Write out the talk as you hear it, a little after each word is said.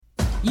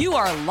You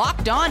are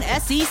Locked On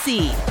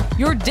SEC,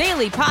 your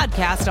daily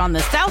podcast on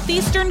the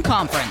Southeastern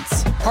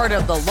Conference. Part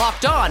of the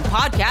Locked On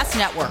Podcast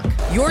Network,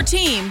 your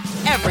team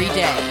every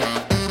day.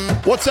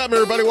 What's up,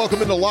 everybody?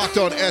 Welcome into Locked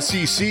On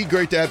SEC.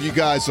 Great to have you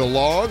guys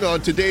along.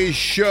 On today's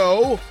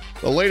show,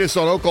 the latest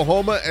on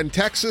Oklahoma and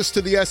Texas to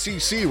the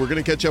SEC. We're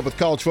going to catch up with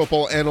college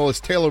football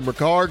analyst Taylor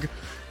McHargue,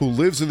 who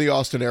lives in the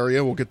Austin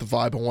area. We'll get the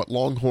vibe on what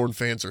Longhorn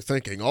fans are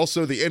thinking.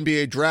 Also, the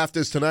NBA draft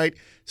is tonight.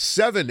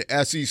 7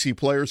 SEC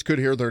players could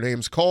hear their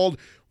names called.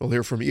 We'll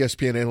hear from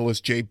ESPN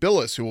analyst Jay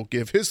Billis, who will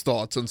give his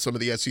thoughts on some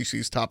of the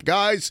SEC's top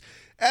guys.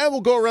 And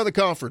we'll go around the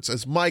conference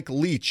as Mike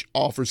Leach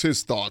offers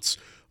his thoughts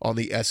on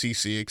the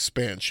SEC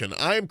expansion.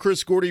 I am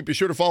Chris Gordy. Be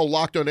sure to follow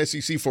Locked On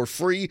SEC for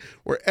free.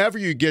 Wherever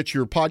you get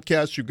your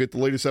podcast, you get the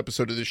latest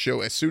episode of this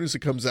show as soon as it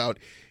comes out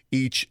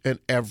each and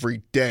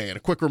every day. And a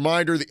quick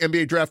reminder, the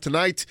NBA draft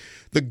tonight,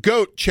 the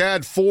GOAT,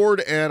 Chad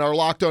Ford, and our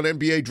Locked On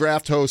NBA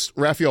draft host,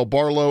 Rafael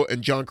Barlow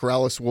and John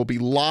Corrales, will be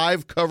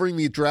live covering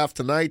the draft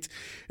tonight.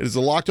 It is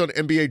the Locked On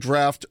NBA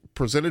draft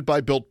presented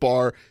by Built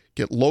Bar.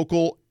 Get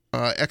local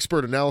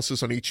expert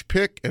analysis on each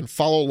pick and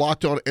follow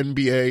Locked On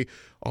NBA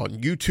on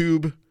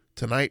YouTube.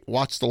 Tonight,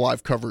 watch the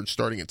live coverage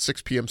starting at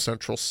 6 p.m.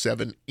 Central,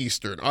 7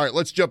 Eastern. All right,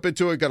 let's jump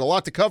into it. Got a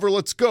lot to cover.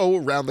 Let's go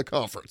around the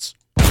conference.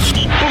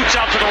 Boots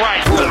out to the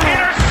right.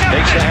 Intercepted.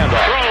 Takes the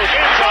handoff. Throws.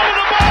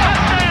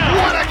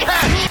 What a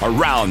catch.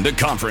 Around the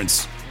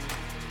conference.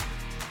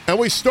 And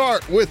we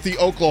start with the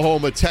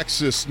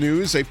Oklahoma-Texas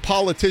news. A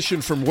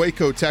politician from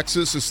Waco,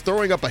 Texas, is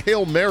throwing up a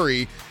Hail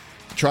Mary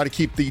to try to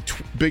keep the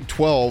Big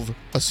 12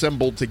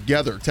 assembled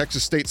together.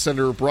 Texas State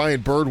Senator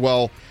Brian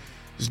Birdwell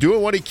is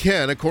doing what he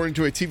can. According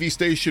to a TV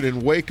station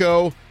in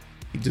Waco,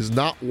 he does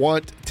not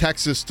want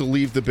Texas to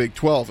leave the Big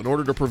 12. In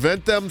order to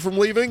prevent them from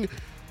leaving,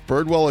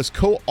 Birdwell has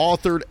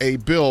co-authored a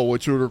bill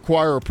which would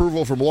require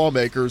approval from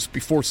lawmakers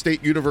before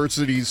state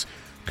universities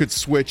could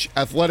switch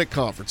athletic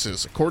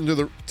conferences. According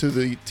to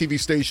the TV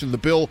station, the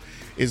bill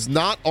is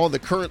not on the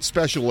current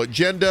special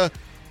agenda.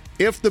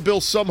 If the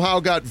bill somehow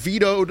got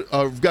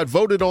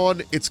voted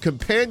on, its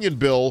companion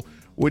bill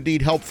would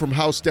need help from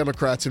House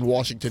Democrats in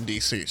Washington,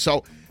 D.C.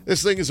 So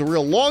this thing is a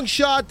real long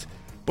shot,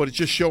 but it's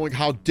just showing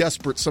how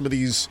desperate some of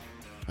these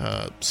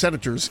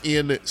senators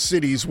in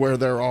cities where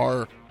there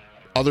are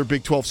other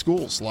Big 12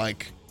 schools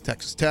like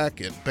Texas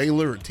Tech and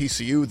Baylor and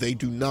TCU, they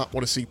do not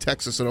want to see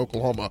Texas and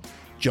Oklahoma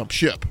jump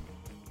ship.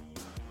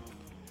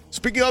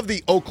 Speaking of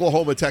the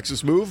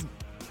Oklahoma-Texas move,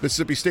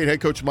 Mississippi State head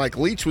coach Mike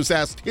Leach was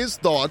asked his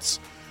thoughts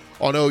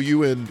on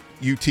OU and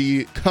UT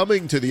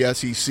coming to the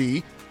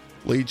SEC.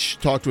 Leach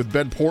talked with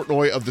Ben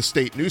Portnoy of the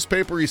State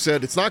newspaper. He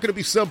said, it's not going to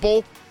be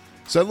simple.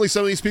 Suddenly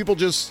some of these people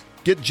just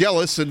get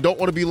jealous and don't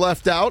want to be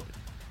left out.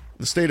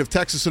 The state of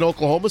Texas and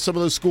Oklahoma, some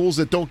of those schools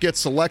that don't get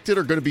selected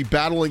are going to be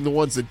battling the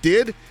ones that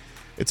did.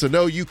 It's a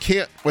no, you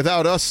can't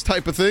without us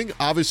type of thing.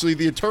 Obviously,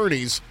 the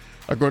attorneys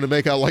are going to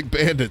make out like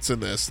bandits in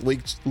this.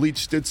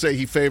 Leach did say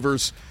he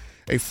favors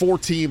a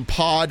 4-team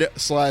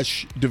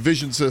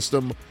pod/division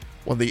system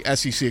when the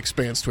SEC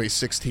expands to a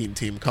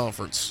 16-team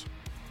conference.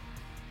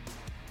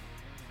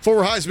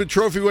 Former Heisman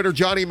Trophy winner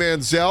Johnny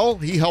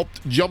Manziel, he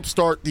helped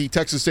jumpstart the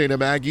Texas A&M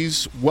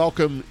Aggies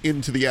welcome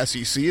into the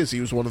SEC as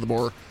he was one of the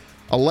more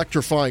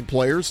electrifying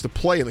players to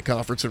play in the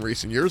conference in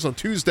recent years. On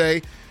Tuesday,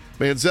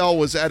 Manziel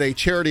was at a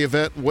charity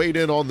event and weighed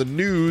in on the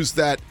news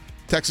that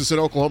Texas and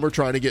Oklahoma are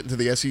trying to get into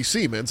the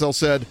SEC. Manziel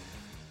said,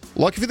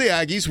 lucky for the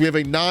Aggies, we have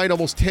a 9,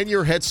 almost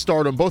 10-year head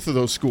start on both of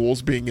those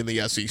schools being in the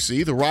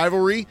SEC. The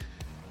rivalry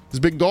has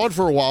been gone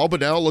for a while,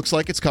 but now it looks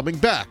like it's coming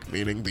back,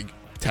 meaning the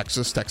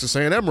Texas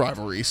A&M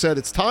rivalry. He said,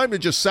 it's time to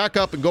just sack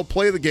up and go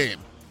play the game.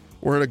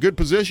 We're in a good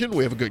position.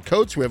 We have a good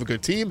coach. We have a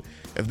good team.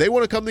 If they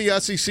want to come to the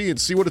SEC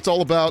and see what it's all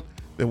about,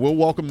 then we'll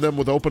welcome them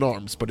with open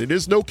arms. But it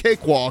is no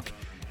cakewalk,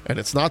 and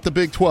it's not the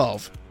Big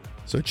 12.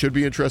 So it should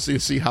be interesting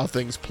to see how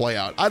things play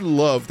out. I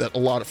love that a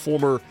lot of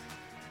former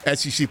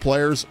SEC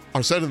players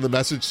are sending the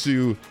message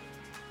to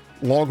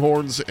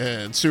Longhorns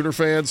and Sooner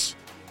fans,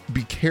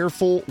 be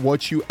careful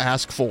what you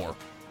ask for.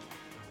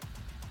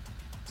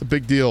 It's a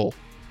big deal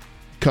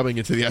coming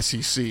into the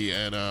SEC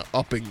and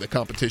upping the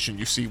competition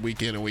you see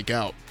week in and week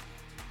out.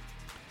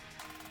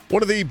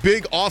 One of the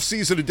big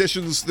offseason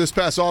additions this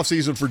past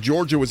offseason for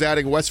Georgia was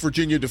adding West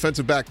Virginia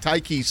defensive back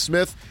Tyke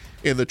Smith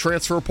in the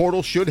transfer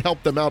portal. Should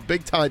help them out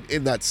big time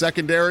in that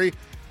secondary.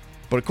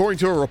 But according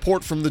to a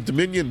report from the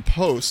Dominion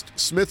Post,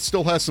 Smith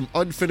still has some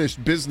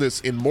unfinished business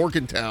in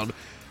Morgantown.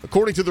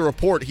 According to the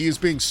report, he is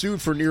being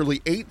sued for nearly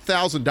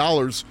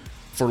 $8,000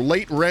 for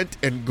late rent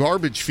and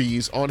garbage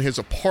fees on his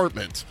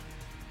apartment.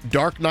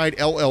 Dark Knight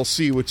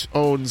LLC, which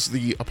owns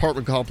the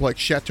apartment complex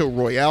Chateau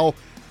Royale,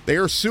 they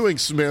are suing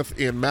Smith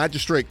in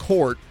magistrate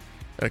court.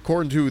 And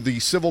according to the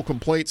civil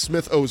complaint,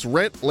 Smith owes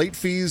rent, late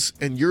fees,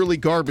 and yearly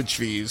garbage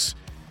fees,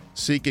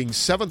 seeking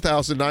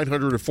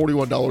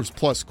 $7,941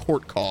 plus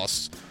court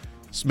costs.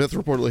 Smith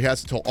reportedly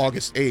has until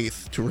August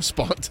 8th to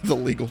respond to the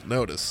legal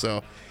notice.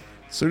 So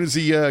as soon as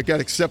he got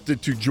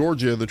accepted to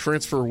Georgia and the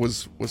transfer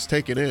was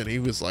taken in, he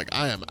was like,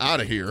 I am out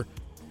of here.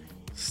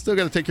 Still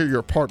got to take care of your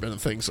apartment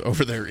and things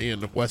over there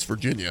in West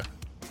Virginia.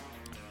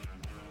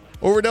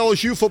 Over at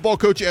LSU, football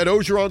coach Ed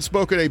Orgeron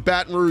spoke at a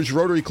Baton Rouge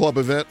Rotary Club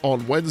event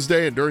on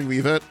Wednesday, and during the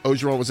event,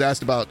 Orgeron was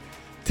asked about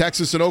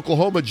Texas and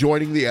Oklahoma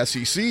joining the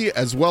SEC,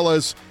 as well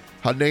as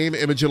how name,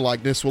 image, and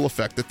likeness will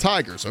affect the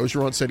Tigers.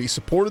 Orgeron said he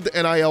supported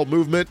the NIL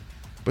movement,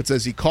 but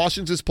says he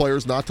cautions his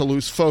players not to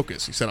lose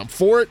focus. He said, I'm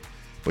for it,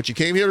 but you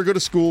came here to go to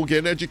school, get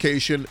an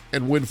education,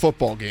 and win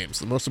football games.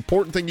 The most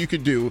important thing you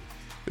can do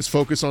is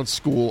focus on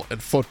school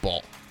and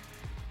football.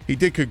 He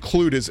did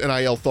conclude his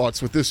NIL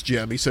thoughts with this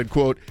gem. He said,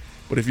 quote,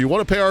 but if you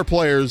want to pay our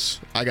players,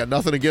 I got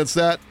nothing against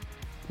that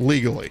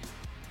legally.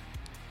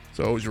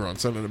 So Orgeron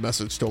sending a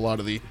message to a lot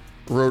of the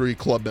Rotary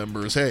Club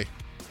members. Hey,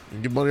 you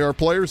give money to our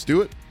players,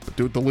 do it, but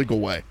do it the legal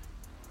way.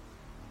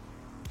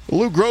 The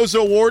Lou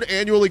Groza Award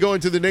annually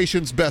going to the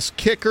nation's best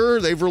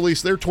kicker. They've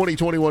released their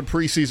 2021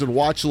 preseason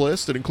watch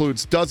list. It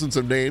includes dozens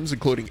of names,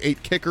 including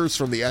 8 kickers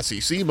from the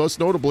SEC,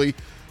 most notably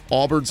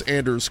Auburn's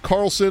Anders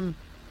Carlson,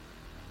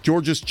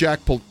 Georgia's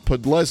Jack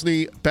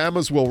Podlesny,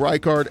 Bama's Will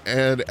Reichard,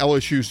 and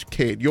LSU's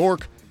Cade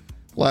York.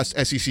 Last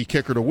SEC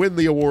kicker to win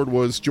the award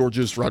was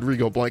Georgia's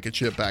Rodrigo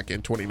Blankenship back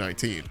in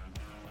 2019.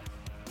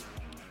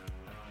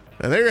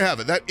 And there you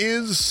have it. That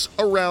is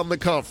Around the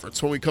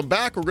Conference. When we come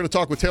back, we're going to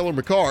talk with Taylor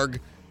McHargue,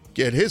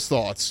 get his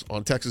thoughts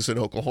on Texas and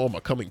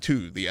Oklahoma coming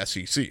to the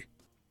SEC.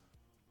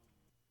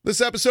 This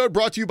episode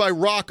brought to you by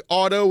Rock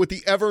Auto. With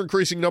the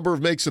ever-increasing number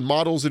of makes and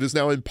models, it is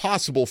now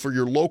impossible for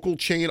your local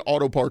chain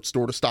auto parts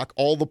store to stock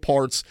all the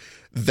parts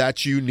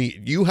that you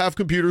need. You have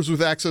computers with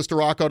access to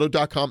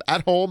rockauto.com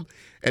at home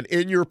and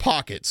in your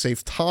pocket.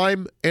 Save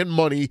time and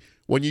money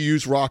when you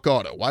use Rock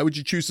Auto. Why would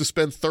you choose to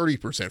spend 30%,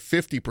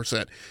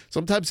 50%,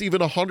 sometimes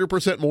even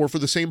 100% more for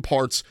the same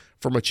parts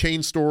from a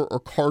chain store or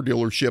car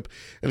dealership?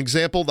 An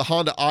example, the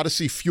Honda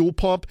Odyssey fuel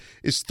pump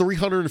is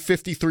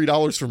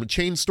 $353 from a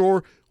chain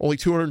store, only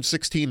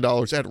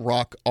 $216 at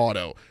Rock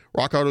Auto.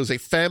 Rock Auto is a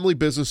family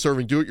business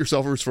serving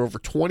do-it-yourselfers for over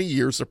 20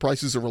 years. The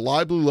prices are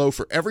reliably low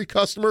for every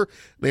customer.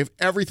 They have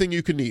everything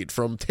you can need,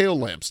 from tail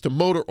lamps to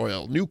motor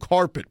oil, new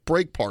carpet,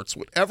 brake parts,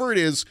 whatever it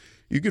is,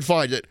 you can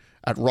find it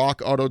at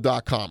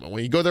rockauto.com. And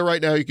when you go there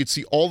right now, you can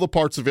see all the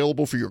parts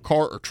available for your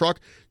car or truck.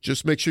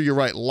 Just make sure you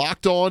write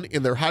Locked On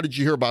in their How Did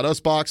You Hear About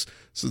Us box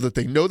so that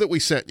they know that we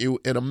sent you.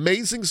 An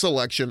amazing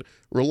selection,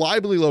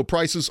 reliably low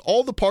prices,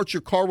 all the parts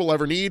your car will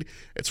ever need.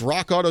 It's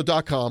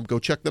rockauto.com. Go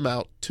check them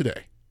out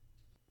today.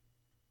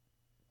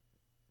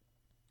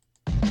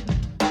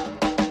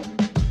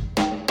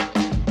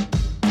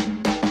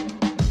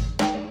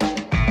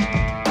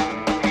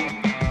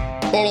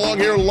 All along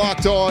here,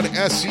 Locked On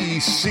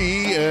SEC,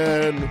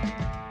 and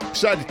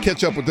excited to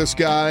catch up with this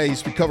guy.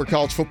 He's been covering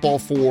college football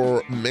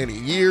for many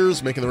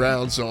years, making the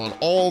rounds on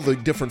all the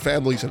different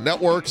families and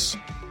networks.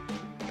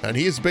 And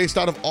he is based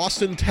out of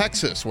Austin,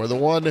 Texas, where the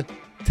one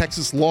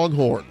Texas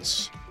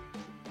Longhorns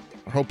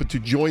are hoping to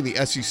join the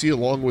SEC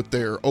along with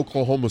their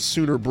Oklahoma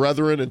Sooner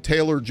brethren. And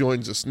Taylor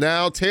joins us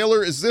now.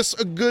 Taylor, is this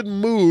a good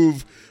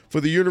move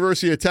for the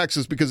University of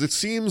Texas? Because it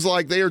seems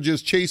like they are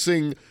just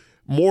chasing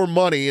more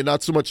money and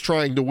not so much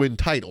trying to win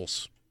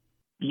titles.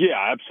 Yeah,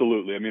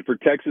 absolutely. I mean, for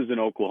Texas and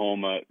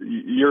Oklahoma,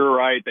 you're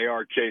right. They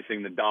are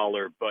chasing the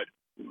dollar. But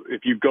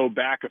if you go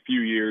back a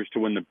few years to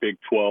when the Big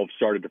 12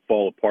 started to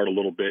fall apart a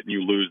little bit and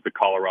you lose the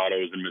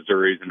Colorados and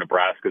Missouris and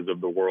Nebraskas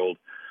of the world,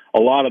 a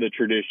lot of the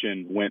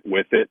tradition went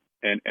with it.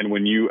 And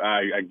when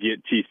I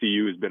get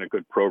TCU has been a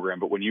good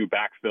program, but when you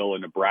backfill a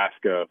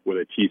Nebraska with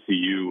a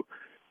TCU,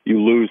 you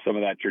lose some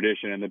of that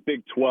tradition. And the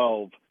Big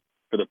 12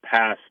 for the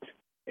past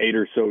 8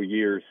 or so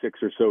years, 6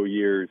 or so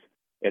years,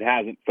 it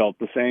hasn't felt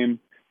the same.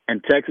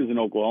 And Texas and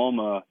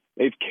Oklahoma,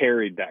 they've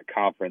carried that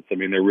conference. I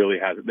mean,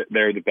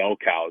 they're the bell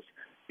cows.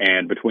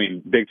 And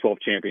between Big 12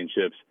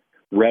 championships,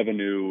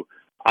 revenue,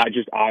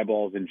 just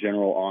eyeballs in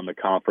general on the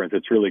conference,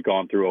 it's really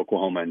gone through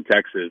Oklahoma and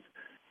Texas.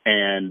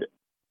 And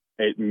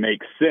it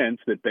makes sense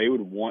that they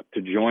would want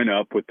to join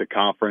up with the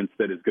conference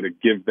that is going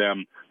to give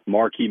them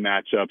marquee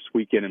matchups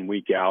week in and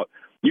week out.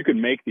 You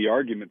can make the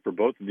argument for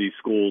both of these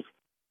schools.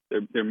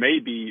 There may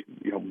be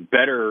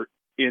better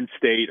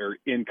in-state or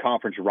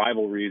in-conference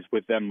rivalries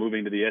with them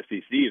moving to the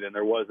SEC than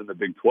there was in the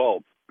Big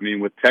 12. I mean,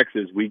 with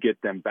Texas, we get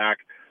them back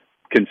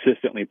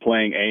consistently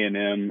playing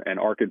A&M and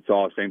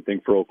Arkansas, same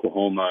thing for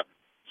Oklahoma.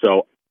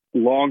 So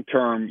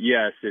long-term,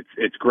 yes,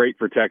 it's great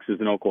for Texas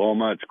and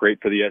Oklahoma. It's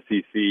great for the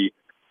SEC,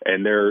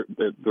 and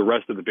the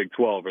rest of the Big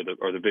 12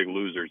 are the big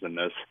losers in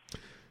this.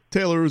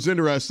 Taylor, it was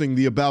interesting,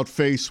 the about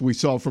face we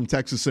saw from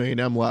Texas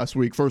A&M last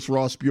week. First,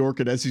 Ross Bjork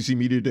at SEC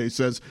Media Day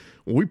says,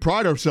 well, we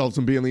pride ourselves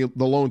in being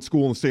the lone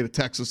school in the state of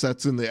Texas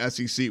that's in the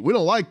SEC. We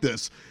don't like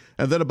this.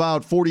 And then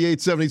about 48,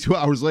 72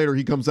 hours later,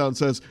 he comes out and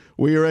says,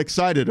 we are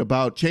excited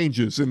about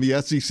changes in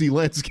the SEC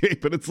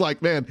landscape. And it's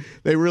like, man,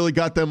 they really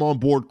got them on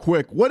board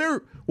quick. What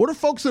are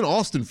folks in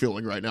Austin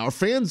feeling right now? Are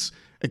fans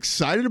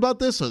excited about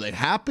this? Are they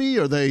happy?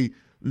 Are they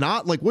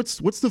not? Like, what's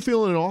the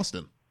feeling in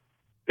Austin?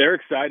 They're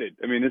excited.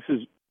 I mean,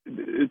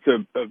 it's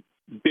a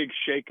big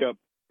shakeup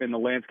in the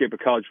landscape of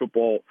college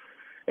football.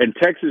 And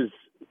Texas,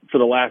 for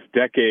the last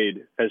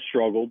decade, has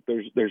struggled.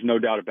 There's no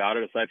doubt about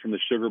it. Aside from the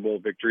Sugar Bowl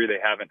victory, they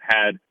haven't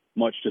had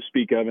much to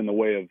speak of in the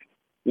way of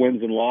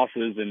wins and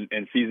losses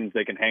and seasons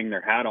they can hang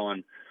their hat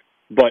on.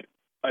 But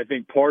I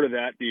think part of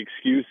that, the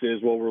excuse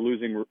is, well, we're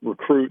losing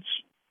recruits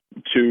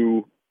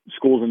to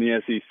schools in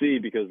the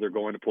SEC because they're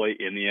going to play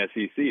in the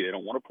SEC. They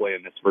don't want to play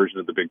in this version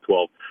of the Big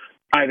 12.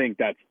 I think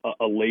that's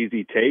a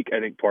lazy take. I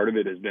think part of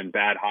it has been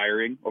bad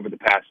hiring over the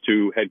past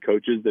two head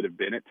coaches that have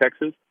been at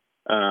Texas.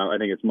 I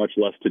think it's much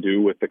less to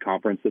do with the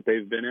conference that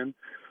they've been in.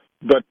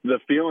 But the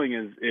feeling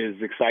is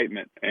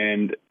excitement.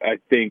 And I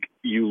think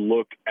you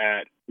look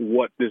at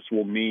what this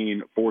will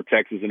mean for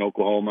Texas and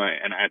Oklahoma,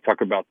 and I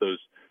talk about those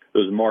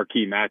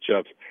marquee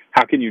matchups.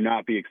 How can you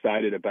not be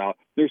excited about?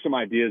 There's some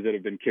ideas that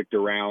have been kicked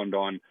around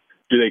on,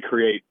 do they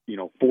create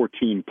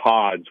 14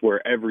 pods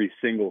where every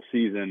single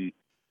season,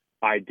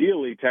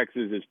 ideally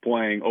Texas is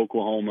playing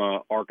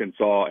Oklahoma,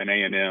 Arkansas, and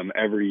A&M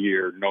every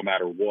year, no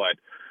matter what.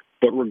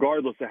 But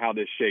regardless of how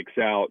this shakes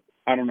out,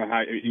 I don't know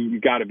how you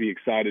got to be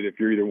excited if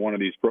you're either one of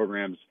these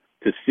programs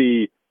to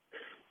see.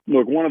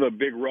 Look, one of the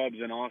big rubs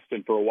in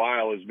Austin for a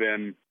while has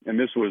been, and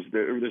this was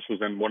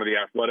in one of the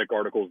Athletic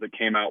articles that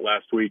came out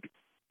last week,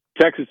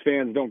 Texas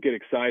fans don't get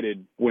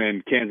excited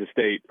when Kansas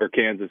State or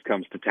Kansas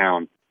comes to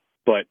town.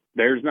 But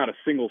there's not a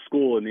single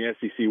school in the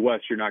SEC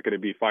West you're not going to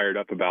be fired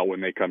up about when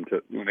they come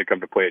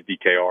to play at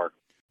DKR.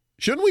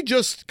 Shouldn't we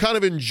just kind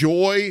of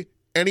enjoy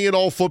any and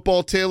all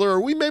football, Taylor?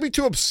 Are we maybe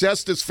too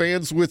obsessed as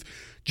fans with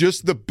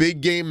just the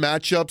big game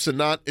matchups and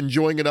not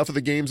enjoying enough of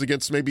the games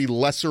against maybe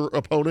lesser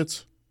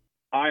opponents?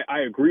 I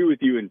agree with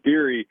you in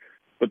theory,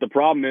 but the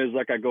problem is,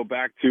 like I go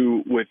back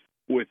to with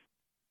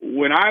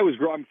when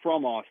I'm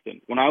from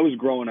Austin. When I was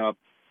growing up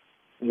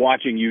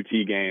watching UT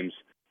games,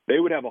 they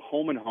would have a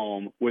home and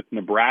home with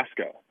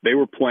Nebraska. They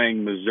were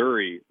playing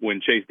Missouri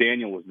when Chase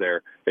Daniel was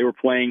there. They were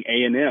playing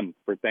A&M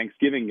for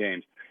Thanksgiving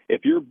games.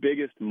 If your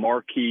biggest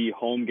marquee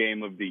home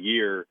game of the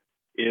year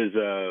is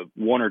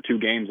one or two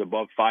games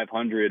above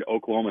 500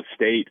 Oklahoma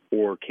State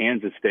or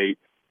Kansas State,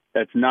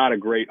 that's not a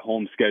great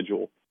home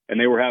schedule. And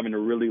they were having to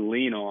really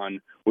lean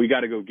on, we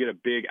got to go get a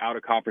big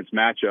out-of-conference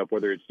matchup,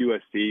 whether it's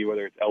USC,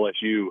 whether it's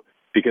LSU,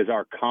 because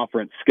our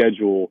conference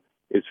schedule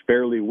is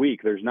fairly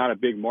weak. There's not a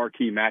big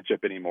marquee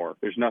matchup anymore.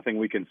 There's nothing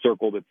we can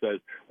circle that says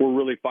we're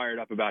really fired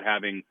up about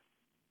having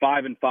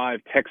 5-5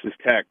 Texas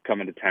Tech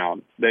coming to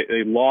town.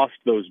 They lost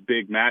those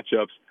big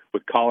matchups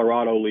with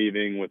Colorado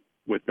leaving,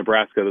 with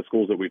Nebraska, the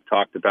schools that we've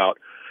talked about.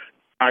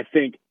 I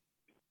think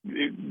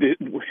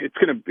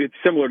it's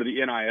similar to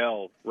the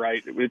NIL,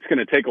 right? It's going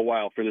to take a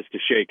while for this to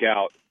shake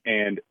out.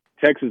 And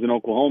Texas and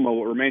Oklahoma,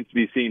 what remains to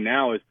be seen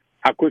now is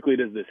how quickly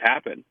does this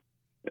happen?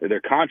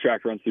 Their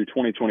contract runs through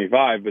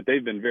 2025, but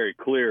they've been very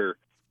clear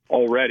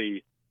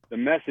already. The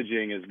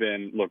messaging has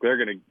been, look,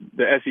 the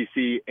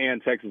SEC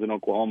and Texas and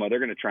Oklahoma, they're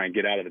going to try and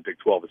get out of the Big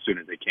 12 as soon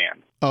as they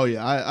can. Oh,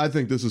 yeah. I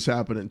think this is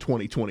happening in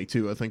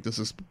 2022. I think this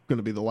is going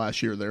to be the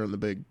last year there in the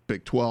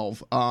Big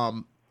 12.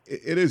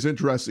 It is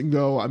interesting,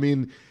 though. I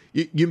mean,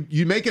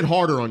 you make it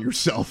harder on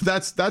yourself.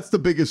 That's the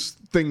biggest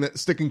thing, that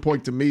sticking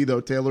point to me,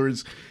 though, Taylor,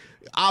 is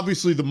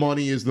obviously the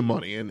money is the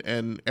money,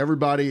 and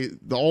everybody,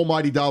 the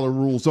almighty dollar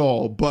rules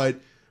all. But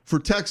for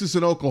Texas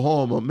and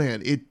Oklahoma,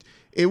 man,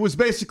 it was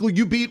basically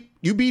you beat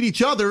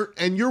each other,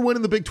 and you're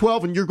winning the Big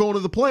 12, and you're going to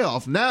the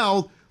playoff.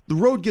 Now the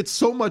road gets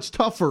so much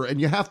tougher, and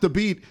you have to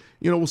beat.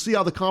 We'll see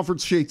how the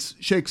conference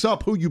shakes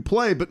up, who you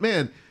play. But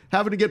man,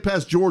 having to get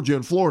past Georgia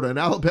and Florida and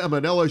Alabama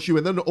and LSU,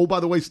 and then, oh, by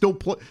the way,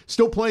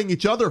 still playing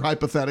each other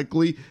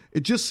hypothetically,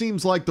 it just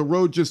seems like the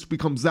road just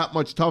becomes that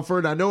much tougher.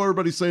 And I know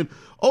everybody's saying,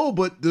 oh,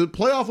 but the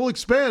playoff will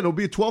expand. It'll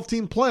be a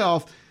 12-team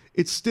playoff.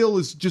 It still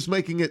is just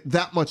making it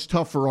that much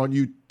tougher on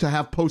you to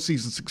have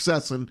postseason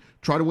success and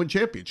try to win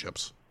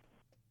championships.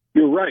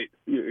 You're right.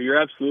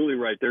 You're absolutely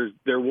right.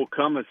 There will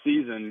come a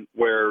season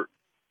where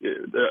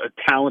a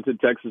talented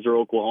Texas or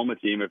Oklahoma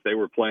team, if they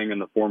were playing in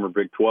the former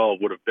Big 12,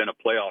 would have been a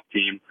playoff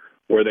team,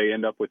 where they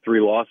end up with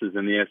 3 losses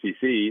in the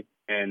SEC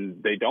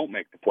and they don't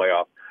make the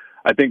playoff.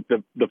 I think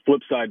the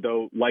flip side,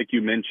 though, like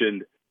you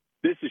mentioned,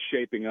 this is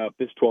shaping up,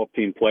 this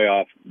 12-team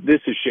playoff,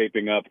 this is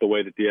shaping up the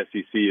way that the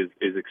SEC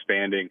is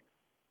expanding.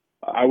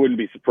 I wouldn't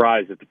be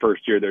surprised if the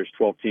first year there's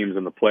 12 teams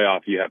in the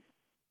playoff, you have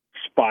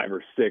 5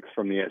 or 6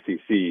 from the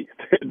SEC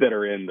that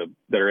are in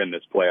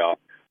this playoff.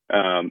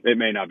 It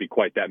may not be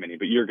quite that many,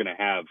 but you're going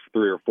to have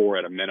 3 or 4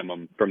 at a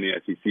minimum from the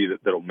SEC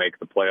that'll make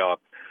the playoff.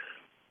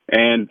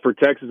 And for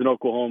Texas and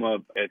Oklahoma,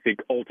 I think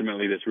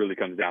ultimately this really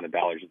comes down to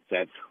dollars and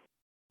cents.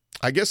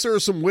 I guess there are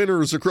some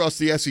winners across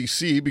the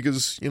SEC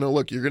because,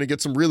 look, you're going to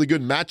get some really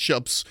good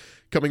matchups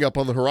coming up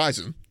on the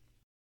horizon.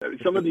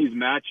 Some of these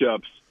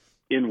matchups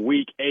in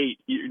Week 8,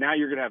 now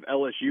you're going to have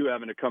LSU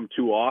having to come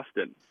to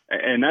Austin.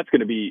 And that's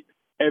going to be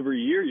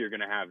every year you're going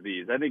to have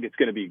these. I think it's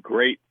going to be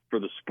great for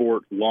the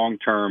sport long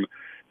term.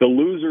 The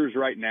losers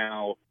right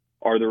now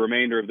are the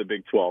remainder of the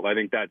Big 12. I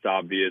think that's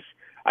obvious.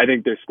 I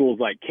think there's schools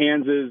like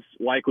Kansas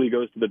likely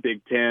goes to the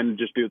Big 10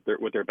 just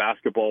with their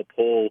basketball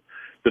pull.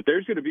 But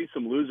there's going to be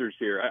some losers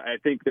here. I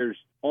think there's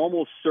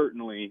almost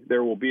certainly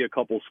there will be a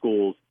couple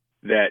schools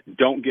that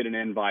don't get an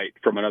invite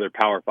from another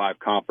Power 5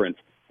 conference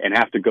and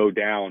have to go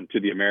down to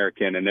the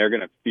American, and they're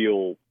going to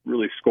feel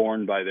really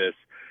scorned by this.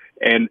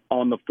 And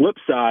on the flip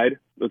side,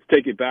 let's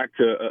take it back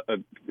to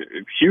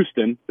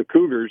Houston, the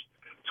Cougars,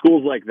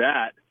 schools like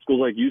that, schools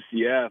like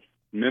UCF,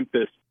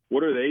 Memphis,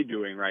 what are they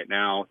doing right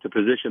now to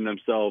position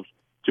themselves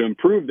to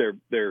improve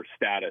their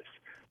status?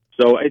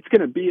 So it's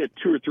going to be a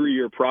 2 or 3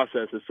 year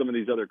process as some of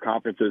these other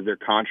conferences, their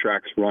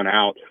contracts run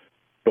out.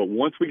 But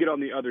once we get on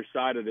the other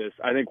side of this,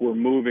 I think we're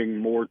moving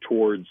more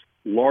towards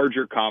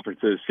larger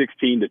conferences,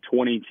 16 to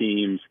 20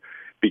 teams,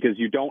 because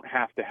you don't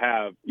have to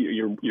have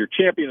your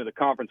champion of the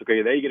conference.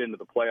 Okay, they get into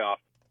the playoff,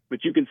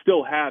 but you can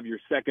still have your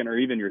second or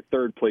even your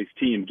third place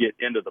team get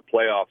into the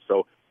playoff.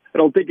 So I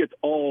don't think it's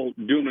all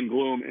doom and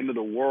gloom into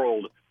the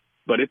world,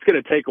 but it's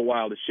going to take a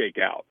while to shake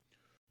out.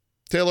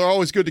 Taylor,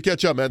 always good to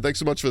catch up, man. Thanks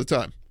so much for the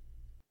time.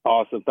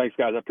 Awesome. Thanks,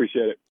 guys. I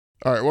appreciate it.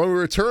 All right, when we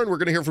return, we're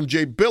going to hear from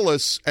Jay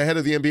Bilas ahead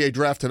of the NBA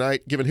draft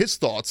tonight, giving his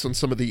thoughts on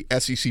some of the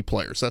SEC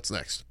players. That's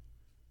next.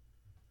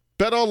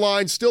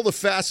 BetOnline, still the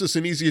fastest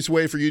and easiest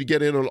way for you to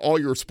get in on all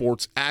your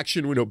sports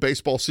action. We know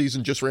baseball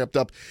season just ramped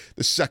up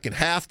the second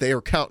half. They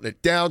are counting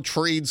it down.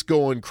 Trades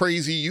going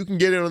crazy. You can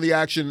get in on the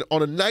action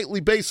on a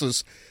nightly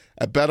basis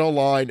at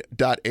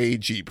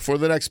betonline.ag. Before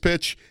the next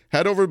pitch,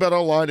 head over to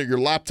BetOnline at your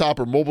laptop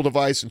or mobile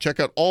device and check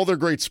out all their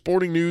great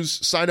sporting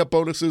news, sign-up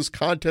bonuses,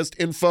 contest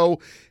info.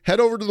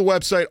 Head over to the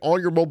website on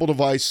your mobile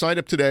device, sign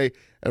up today,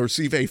 and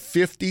receive a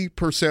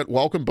 50%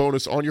 welcome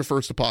bonus on your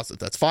first deposit.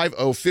 That's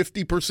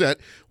 50%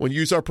 when you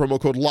use our promo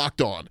code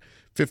LOCKEDON.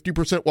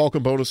 50%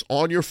 welcome bonus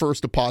on your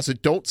first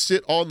deposit. Don't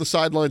sit on the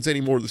sidelines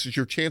anymore. This is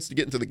your chance to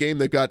get into the game.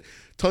 They've got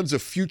tons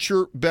of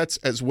future bets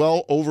as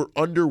well,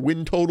 over-under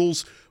win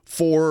totals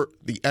for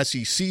the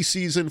SEC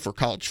season, for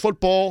college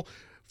football,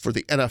 for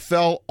the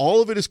NFL.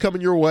 All of it is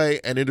coming your way,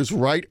 and it is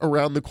right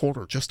around the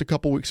corner. Just a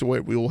couple weeks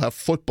away, we will have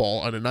football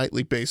on a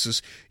nightly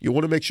basis. You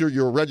want to make sure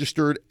you're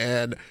registered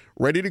and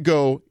ready to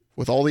go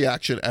with all the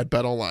action at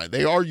BetOnline.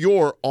 They are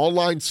your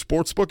online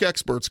sportsbook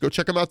experts. Go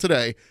check them out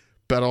today.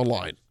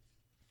 BetOnline.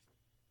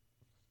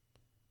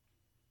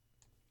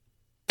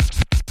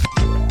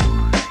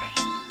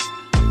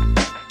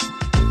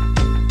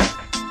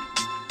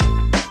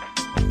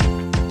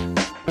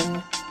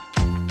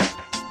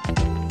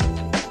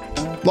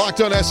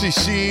 Locked on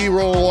SEC,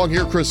 rolling along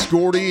here, Chris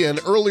Gordy, and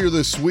earlier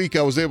this week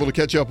I was able to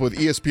catch up with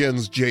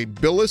ESPN's Jay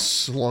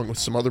Bilas, along with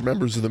some other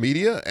members of the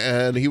media,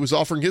 and he was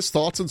offering his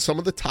thoughts on some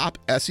of the top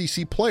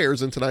SEC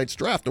players in tonight's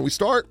draft. And we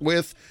start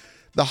with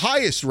the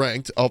highest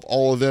ranked of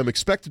all of them,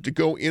 expected to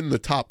go in the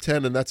top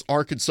 10, and that's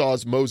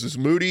Arkansas's Moses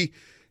Moody.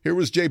 Here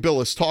was Jay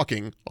Bilas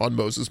talking on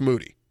Moses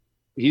Moody.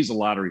 He's a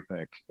lottery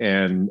pick,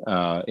 and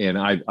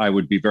I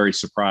would be very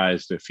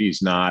surprised if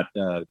he's not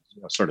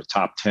sort of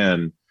top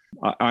 10.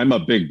 I'm a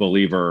big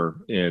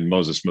believer in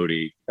Moses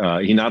Moody.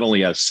 He not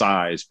only has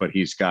size, but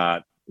he's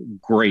got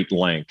great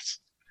length.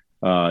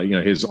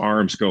 His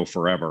arms go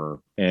forever,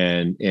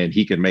 and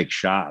he can make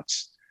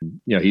shots.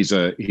 He's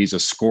a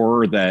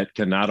scorer that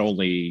can not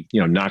only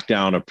knock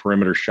down a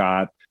perimeter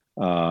shot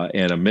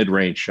and a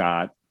mid-range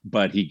shot,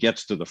 but he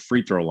gets to the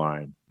free throw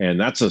line, and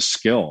that's a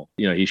skill.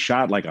 He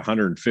shot like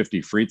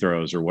 150 free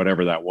throws or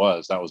whatever that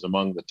was. That was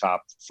among the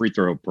top free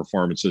throw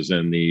performances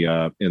in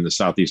the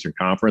Southeastern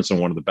Conference,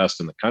 and one of the best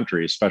in the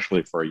country,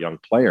 especially for a young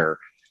player.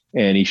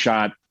 And he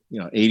shot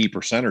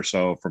 80% or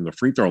so from the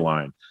free throw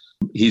line.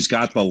 He's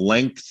got the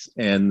length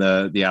and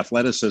the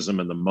athleticism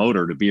and the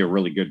motor to be a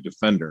really good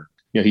defender.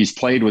 He's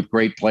played with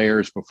great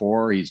players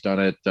before. He's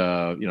done it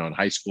in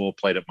high school,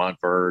 played at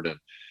Montverde,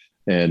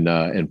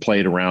 and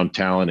played around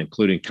talent,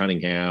 including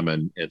Cunningham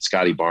and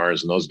Scotty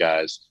Barnes and those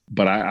guys.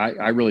 But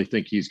I really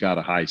think he's got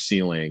a high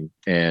ceiling,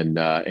 and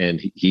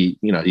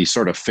he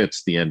sort of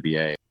fits the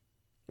NBA.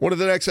 One of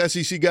the next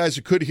SEC guys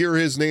who could hear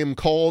his name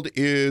called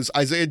is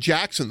Isaiah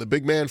Jackson, the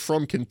big man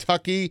from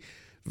Kentucky.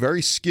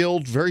 Very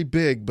skilled, very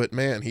big, but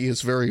man, he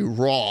is very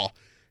raw.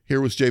 Here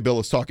was Jay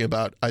Bilas talking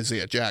about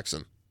Isaiah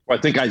Jackson. I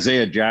think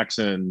Isaiah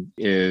Jackson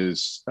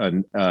is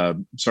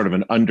sort of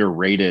an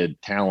underrated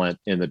talent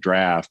in the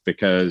draft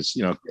because,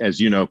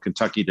 as you know,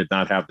 Kentucky did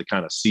not have the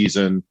kind of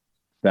season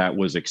that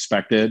was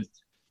expected.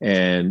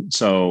 And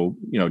so,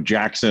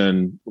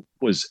 Jackson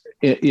was,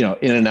 in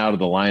and out of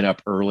the lineup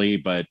early,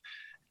 but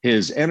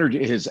his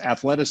energy, his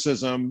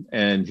athleticism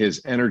and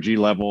his energy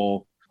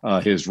level,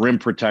 his rim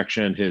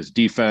protection, his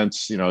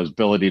defense, his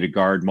ability to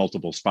guard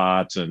multiple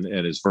spots and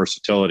his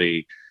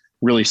versatility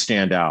really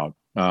stand out.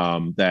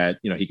 That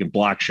he can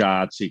block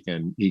shots, he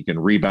can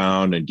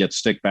rebound and get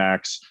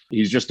stickbacks.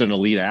 He's just an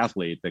elite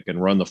athlete that can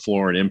run the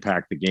floor and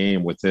impact the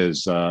game with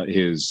his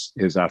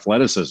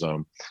athleticism.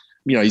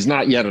 He's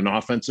not yet an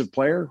offensive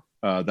player.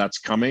 That's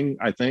coming,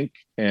 I think,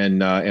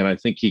 and I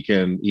think he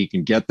can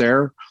get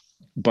there.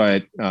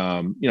 But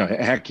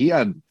heck, he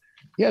had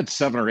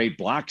 7 or 8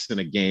 blocks in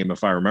a game,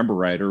 if I remember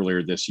right,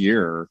 earlier this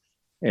year.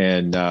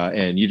 And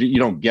you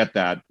don't get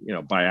that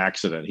by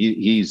accident.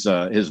 He's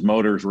his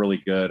motor's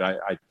really good.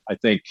 I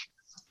think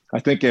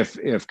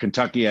if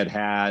Kentucky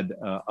had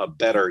a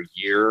better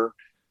year,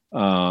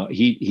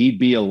 he'd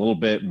be a little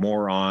bit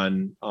more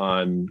on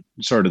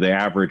sort of the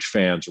average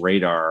fan's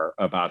radar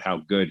about how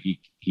good he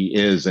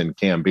is and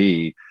can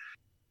be.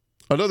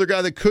 Another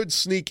guy that could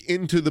sneak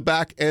into the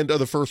back end of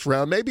the first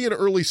round, maybe an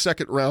early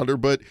second rounder,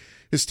 but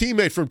his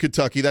teammate from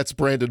Kentucky, that's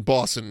Brandon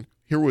Boston.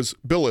 Here was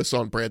Billis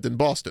on Brandon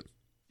Boston.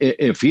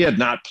 If he had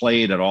not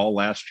played at all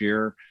last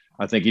year,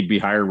 I think he'd be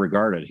higher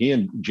regarded. He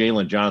and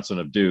Jalen Johnson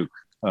of Duke,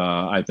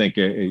 I think,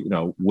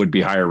 would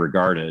be higher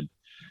regarded.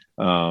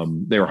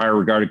 They were higher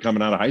regarded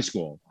coming out of high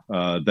school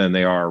than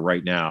they are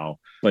right now.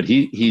 But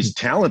he's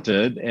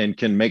talented and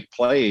can make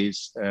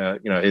plays.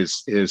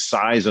 His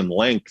size and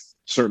length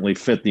certainly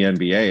fit the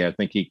NBA. I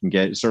think he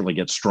can certainly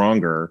get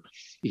stronger.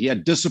 He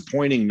had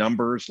disappointing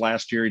numbers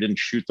last year. He didn't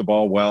shoot the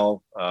ball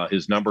well.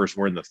 His numbers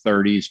were in the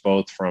 30s,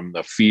 both from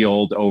the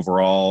field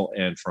overall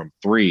and from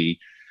three.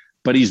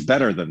 But he's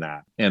better than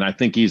that, and I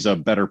think he's a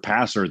better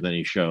passer than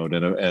he showed,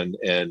 and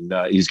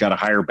he's got a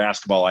higher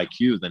basketball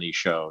IQ than he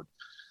showed.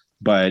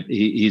 But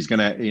he's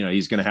gonna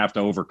have to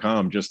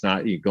overcome just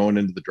not going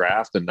into the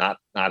draft and not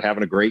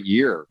having a great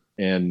year.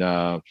 And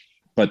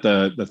but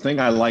the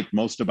thing I liked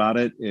most about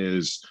it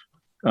is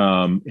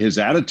his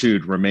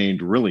attitude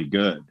remained really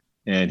good.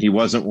 And he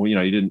wasn't,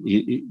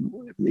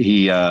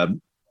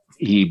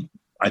 he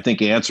I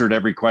think answered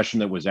every question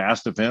that was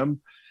asked of him.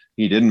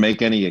 He didn't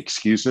make any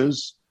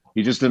excuses.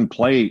 He just didn't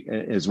play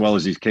as well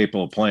as he's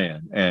capable of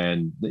playing.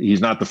 And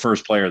he's not the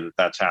first player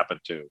that's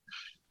happened to,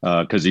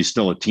 because he's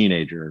still a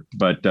teenager.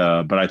 But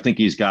I think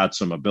he's got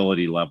some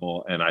ability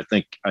level, and I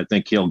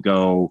think he'll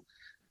go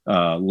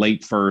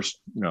late first,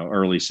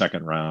 early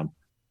second round.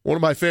 One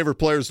of my favorite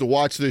players to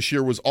watch this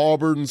year was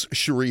Auburn's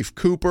Sharife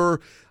Cooper.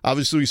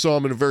 Obviously, we saw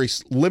him in a very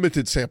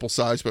limited sample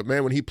size, but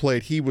man, when he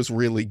played, he was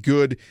really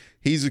good.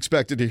 He's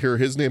expected to hear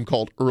his name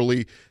called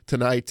early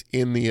tonight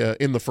in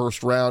the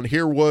first round.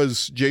 Here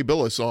was Jay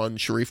Billis on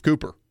Sharife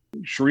Cooper.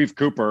 Sharife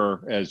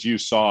Cooper, as you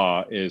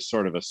saw, is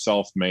sort of a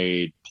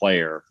self-made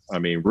player. I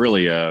mean,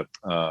 really a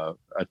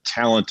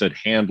talented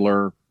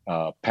handler,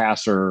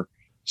 passer,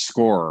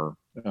 scorer.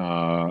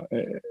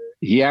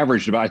 He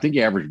averaged about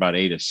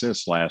 8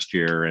 assists last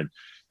year and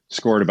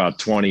scored about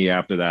 20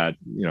 after that,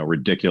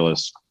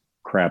 ridiculous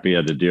crap he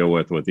had to deal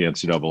with the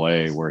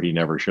NCAA, where he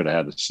never should have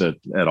had to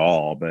sit at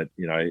all. But,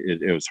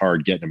 it was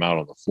hard getting him out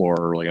on the floor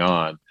early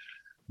on.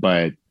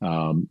 But,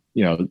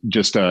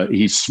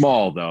 he's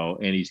small, though,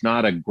 and he's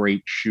not a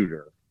great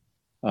shooter.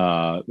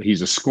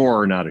 He's a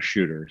scorer, not a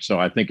shooter. So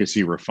I think as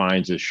he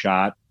refines his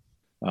shot,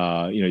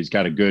 he's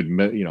got a good,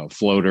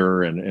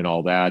 floater and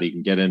all that. He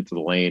can get into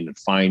the lane and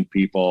find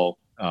people.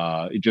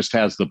 He just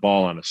has the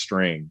ball on a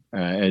string,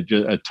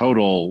 a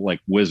total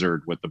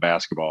wizard with the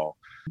basketball.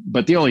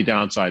 But the only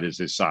downside is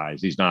his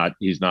size. He's not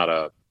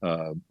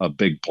a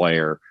big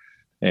player,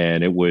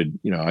 and it would,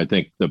 I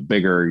think the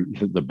bigger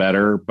the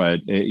better.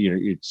 But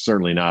it's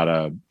certainly not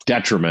a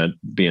detriment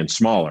being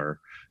smaller.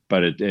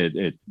 But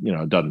it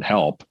doesn't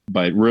help.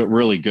 But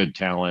really good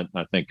talent.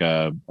 I think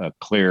a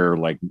clear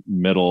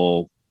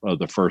middle of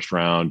the first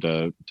round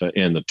to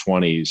in the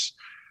 20s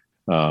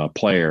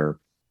player.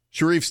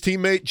 Sharif's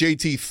teammate,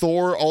 JT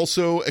Thor,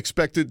 also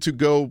expected to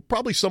go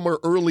probably somewhere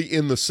early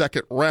in the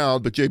second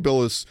round, but Jay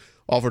Billis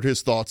offered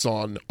his thoughts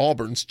on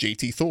Auburn's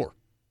JT Thor.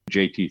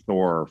 JT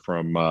Thor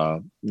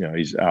from,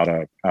 he's out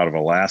of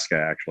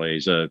Alaska, actually.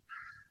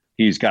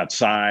 He's got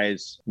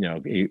size,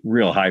 a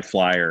real high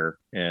flyer.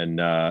 And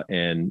I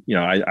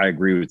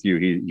agree with you.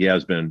 He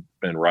has been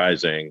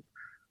rising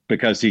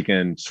because he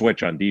can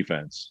switch on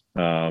defense.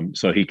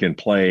 So he can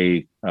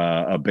play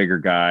a bigger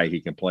guy.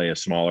 He can play a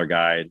smaller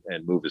guy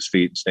and move his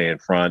feet and stay in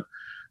front.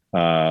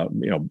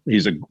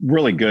 He's a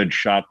really good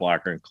shot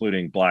blocker,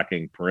 including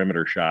blocking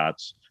perimeter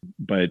shots.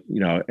 But,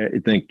 I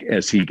think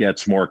as he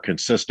gets more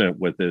consistent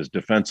with his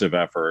defensive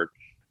effort,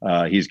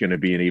 he's going to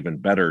be an even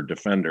better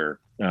defender,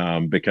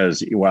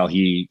 because while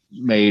he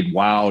made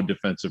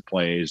defensive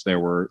plays, there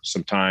were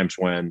some times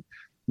when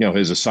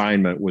his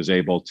assignment was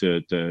able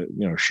to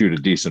shoot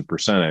a decent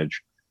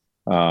percentage.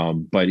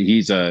 But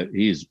he's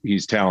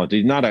talented.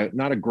 He's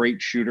not a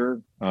great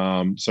shooter.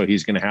 So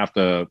he's going to have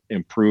to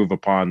improve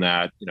upon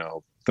that,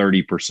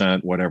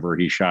 30%, whatever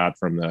he shot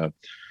from the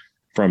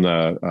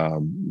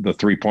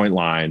 3-point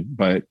line.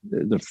 But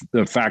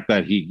the fact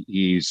that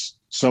he's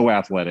so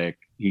athletic,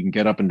 he can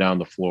get up and down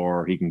the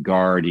floor, he can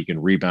guard, he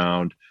can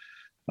rebound.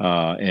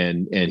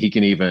 And he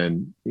can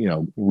even,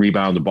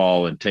 rebound the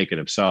ball and take it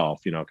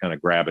himself, kind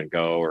of grab and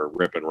go or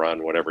rip and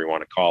run, whatever you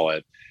want to call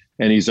it.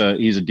 And he's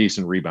a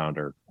decent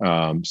rebounder.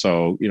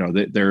 So,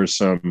 there's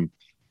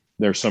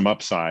some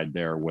upside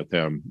there with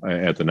him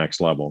at the next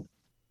level.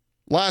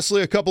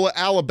 Lastly, a couple of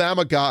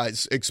Alabama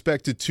guys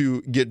expected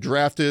to get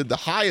drafted. The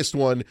highest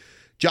one,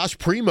 Josh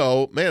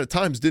Primo, man, at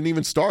times didn't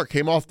even start,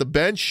 came off the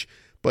bench,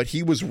 but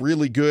he was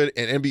really good,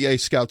 and NBA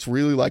scouts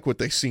really like what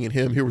they see in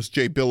him. Here was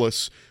Jay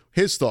Billis,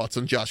 his thoughts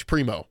on Josh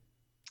Primo.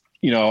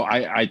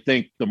 I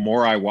think the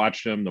more I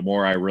watched him, the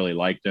more I really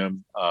liked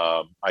him.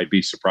 I'd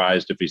be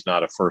surprised if he's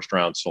not a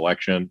first-round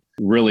selection.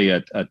 Really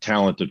a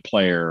talented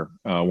player,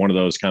 one of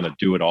those kind of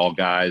do-it-all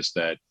guys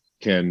that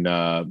can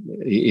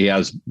he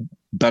has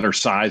better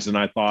size than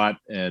I thought,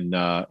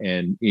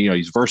 and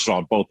he's versatile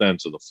on both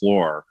ends of the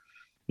floor.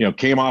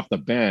 Came off the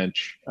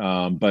bench,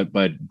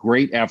 but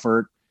great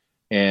effort.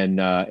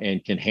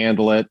 and can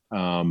handle it.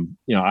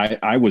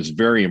 I was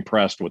very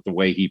impressed with the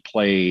way he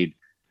played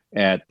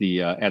at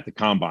the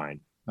combine.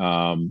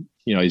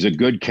 He's a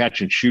good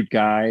catch and shoot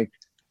guy.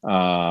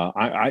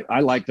 I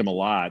liked him a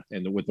lot,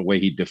 and with the way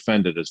he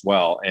defended as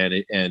well, and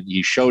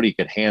he showed he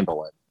could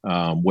handle it,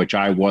 which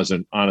I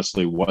wasn't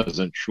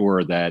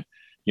sure that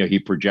he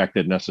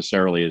projected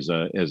necessarily as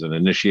an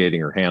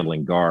initiating or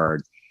handling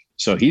guard.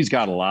 So he's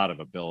got a lot of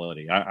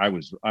ability. I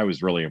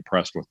was really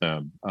impressed with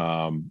him,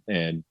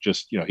 and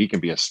just he can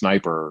be a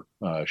sniper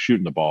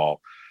shooting the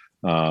ball.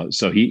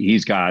 So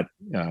he's got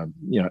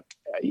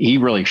he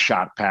really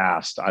shot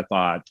past. I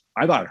thought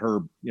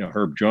Herb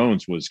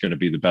Jones was going to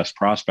be the best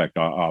prospect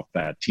off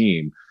that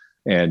team,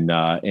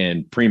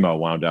 and Primo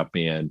wound up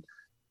being.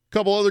 A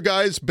couple other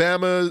guys,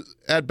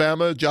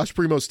 Bama, Josh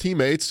Primo's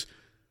teammates.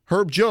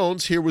 Herb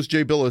Jones, here was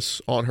Jay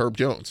Billis on Herb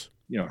Jones.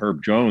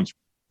 Herb Jones,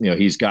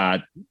 he's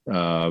got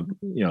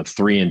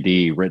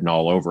 3-and-D written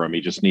all over him.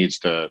 He just needs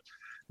to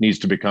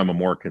become a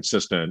more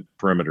consistent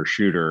perimeter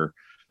shooter.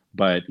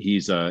 But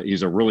he's a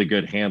really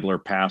good handler,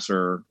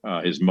 passer.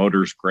 His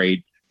motor's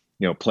great.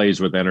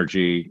 Plays with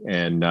energy,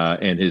 and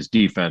his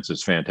defense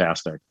is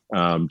fantastic.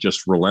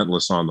 Just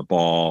relentless on the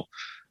ball.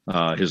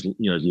 His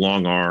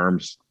long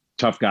arms,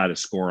 tough guy to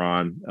score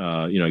on.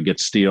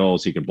 Gets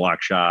steals. He can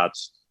block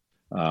shots.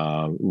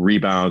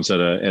 Rebounds at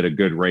a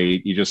good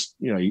rate.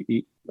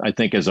 I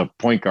think as a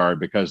point guard,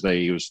 because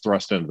he was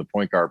thrust into the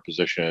point guard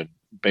position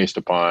based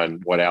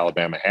upon what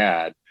Alabama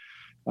had.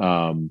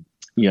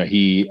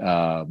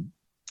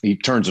 He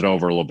turns it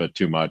over a little bit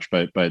too much,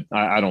 but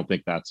I don't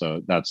think that's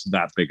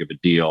that big of a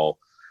deal.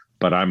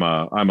 But I'm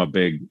a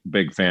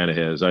big fan of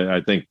his. I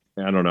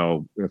don't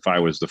know if I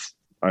was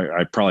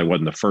I probably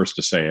wasn't the first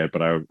to say it,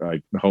 but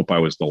I hope I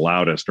was the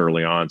loudest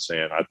early on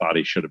saying I thought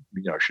he should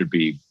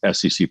be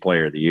SEC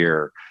Player of the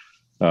Year.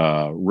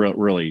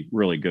 Really,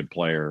 really good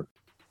player.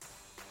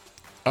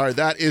 All right,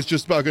 that is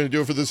just about going to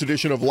do it for this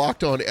edition of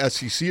Locked On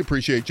SEC.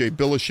 Appreciate Jay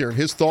Billis sharing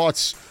his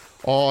thoughts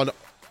on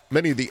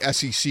many of the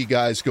SEC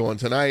guys going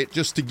tonight.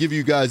 Just to give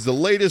you guys the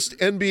latest,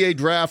 NBA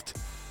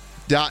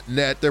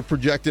Draft.net, they're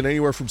projecting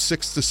anywhere from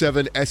 6 to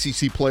 7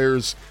 SEC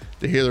players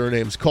to hear their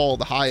names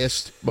called. The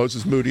highest,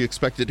 Moses Moody,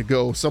 expected to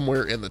go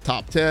somewhere in the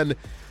top 10.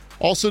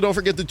 Also, don't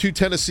forget the 2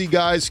 Tennessee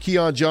guys,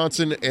 Keon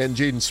Johnson and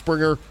Jaden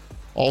Springer,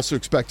 also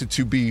expected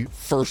to be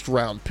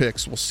first-round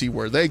picks. We'll see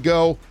where they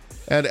go.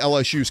 And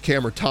LSU's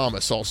Cameron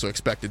Thomas also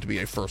expected to be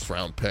a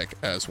first-round pick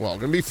as well.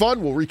 Going to be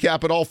fun. We'll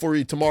recap it all for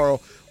you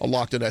tomorrow on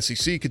Locked On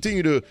SEC.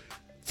 Continue to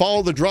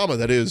follow the drama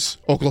that is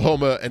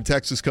Oklahoma and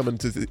Texas coming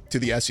to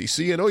the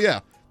SEC.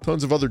 And,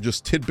 tons of other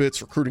just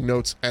tidbits, recruiting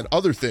notes, and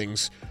other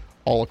things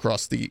all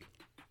across the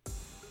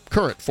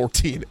current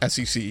 14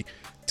 SEC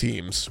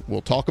teams.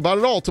 We'll talk about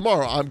it all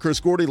tomorrow. I'm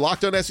Chris Gordy,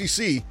 Locked On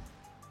SEC. You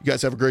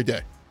guys have a great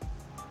day.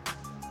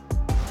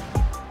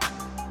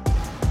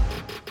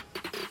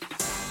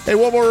 Hey,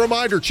 one more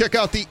reminder, check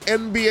out the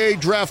NBA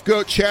Draft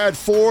Goat, Chad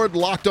Ford,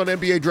 Locked On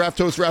NBA Draft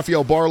host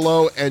Rafael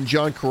Barlow, and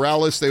John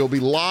Corrales. They will be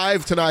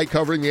live tonight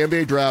covering the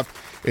NBA Draft.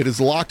 It is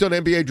Locked On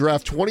NBA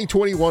Draft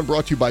 2021,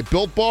 brought to you by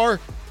Built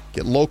Bar.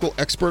 Get local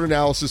expert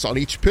analysis on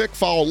each pick.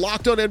 Follow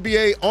Locked On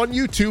NBA on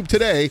YouTube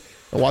today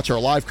and watch our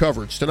live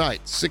coverage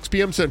tonight, 6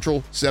 p.m.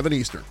 Central, 7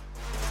 Eastern.